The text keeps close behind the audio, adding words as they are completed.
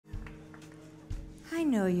I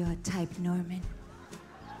know your type, Norman.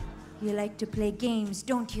 You like to play games,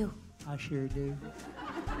 don't you? I sure do.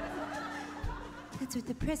 That's what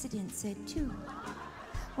the president said, too.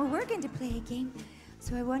 Well, we're going to play a game,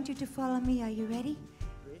 so I want you to follow me. Are you ready?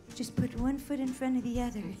 Just put one foot in front of the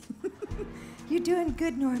other. You're doing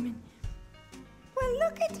good, Norman. Well,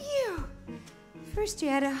 look at you. First you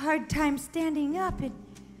had a hard time standing up, and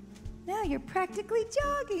now you're practically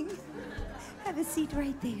jogging. Have a seat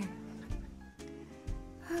right there.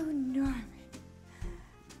 Oh, Norman.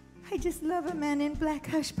 I just love a man in black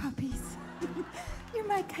hush puppies. You're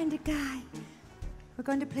my kind of guy. We're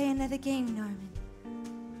going to play another game, Norman.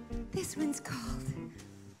 This one's called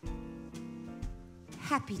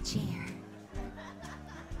Happy Chair.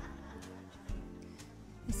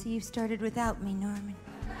 You see, you've started without me, Norman.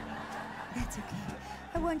 That's okay.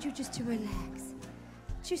 I want you just to relax.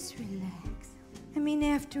 Just relax. I mean,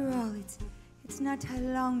 after all, it's not how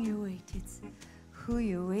long you wait, it's who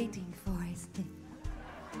you're waiting for, isn't it?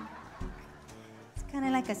 It's kind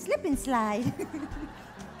of like a slip and slide.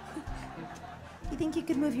 You think you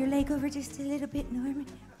could move your leg over just a little bit, Norman?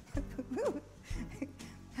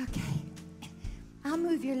 Okay. I'll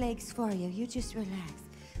move your legs for you. You just relax.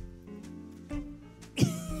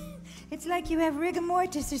 It's like you have rigor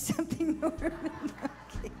mortis or something, Norman.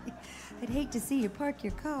 Okay. I'd hate to see you park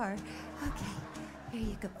your car. Okay. There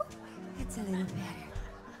you go. Oh, that's a little better.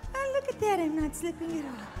 Oh, look at that. I'm not slipping at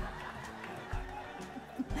all.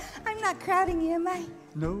 I'm not crowding you, am I?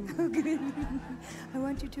 No. Oh, good. I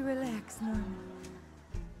want you to relax, Norman.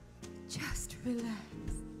 Just relax.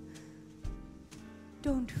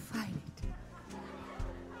 Don't fight it.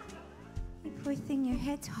 You poor thing, your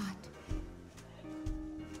head's hot.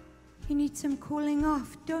 You need some cooling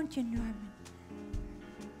off, don't you, Norman?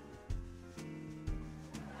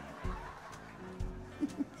 Do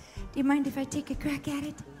you mind if I take a crack at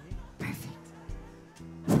it? Perfect.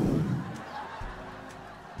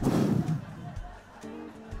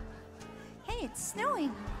 Hey, it's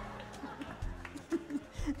snowing.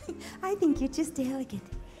 I think you're just elegant.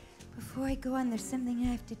 Before I go on, there's something I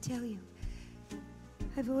have to tell you.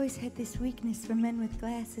 I've always had this weakness for men with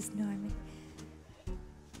glasses, Norman.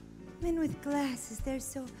 Men with glasses, they're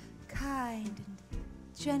so kind and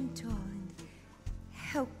gentle and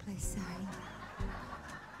helpless, are you?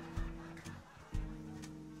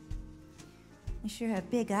 You sure have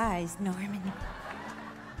big eyes, Norman.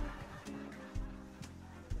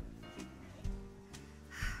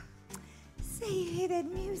 Say, you hear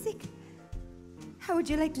that music? How would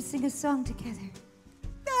you like to sing a song together?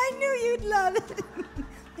 I knew you'd love it.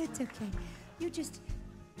 That's okay. You just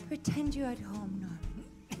pretend you're at home, Norman.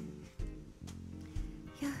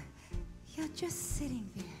 You're just sitting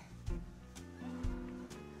there,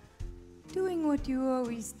 doing what you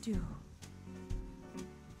always do.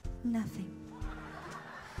 Nothing.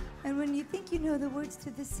 And when you think you know the words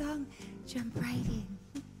to the song, jump right in.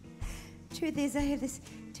 Truth is, I have this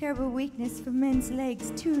terrible weakness for men's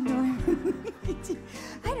legs, too, Norman.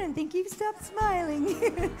 I don't think you've stopped smiling.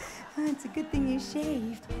 It's a good thing you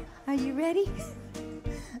shaved. Are you ready?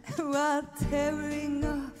 While tearing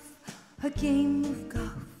off a game of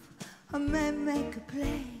golf, a man make a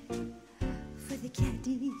play for the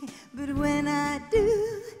caddy. But when I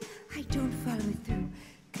do, I don't follow through,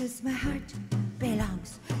 'cause my heart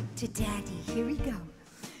belongs to Daddy. Here we go.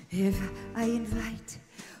 If I invite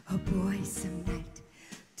a boy some night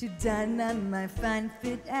to dine on my fine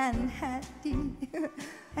fit and hattie,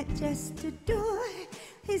 I just adore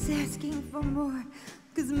his asking for more,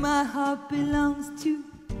 'cause my heart belongs to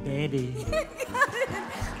Daddy.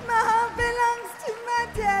 My heart belongs to my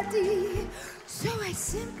daddy. So I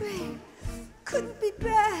simply couldn't be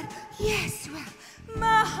bad. Yes, well,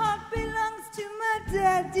 my heart belongs to my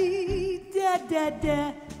daddy. Da, da,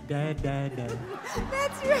 da. Da, da, da.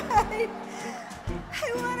 That's right.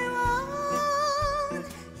 I want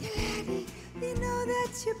you, laddie. You know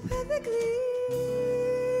that you're perfectly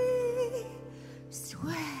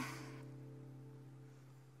swell.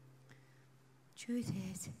 Truth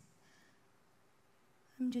is,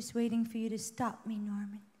 I'm just waiting for you to stop me,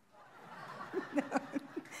 Norman.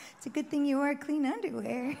 It's a good thing you wear clean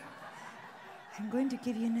underwear. I'm going to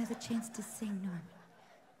give you another chance to sing, Norman.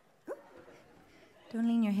 Oop. Don't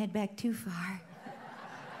lean your head back too far.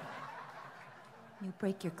 You'll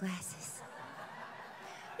break your glasses.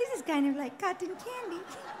 This is kind of like cotton candy.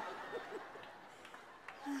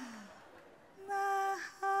 My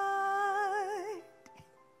heart,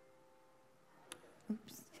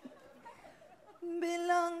 oops,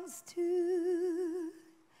 belongs to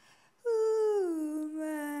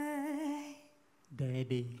my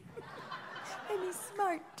Daddy. and he's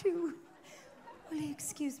smart too. Will you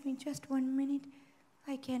excuse me just 1 minute?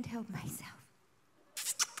 I can't help myself.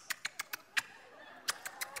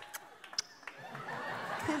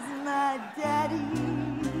 Cause my daddy,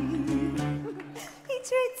 he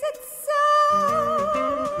treats it so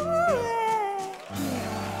well.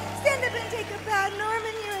 Stand up and take a bow,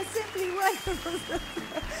 Norman. You're a simply wonderful.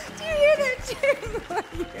 Do you hear them cheering for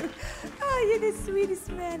you? Oh, you're the sweetest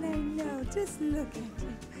man I know. Just look at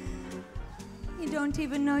you. You don't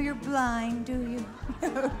even know you're blind, do you?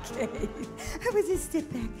 Okay. I was just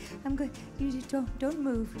step back. I'm going. You just don't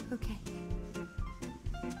move. Okay.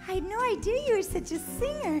 I had no idea you were such a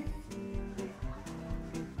singer.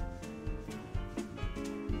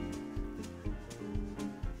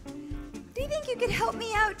 Do you think you could help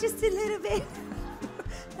me out just a little bit?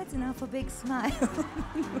 That's an awful big smile.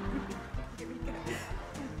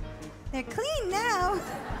 They're clean now.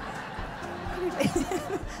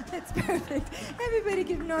 That's perfect. Everybody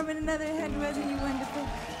give Norman another hand. Wasn't he wonderful?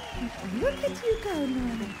 Look at you go,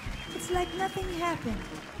 Norman. It's like nothing happened.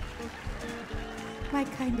 My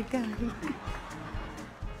kind of guy.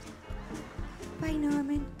 Bye,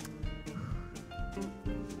 Norman.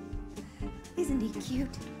 Isn't he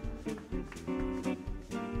cute?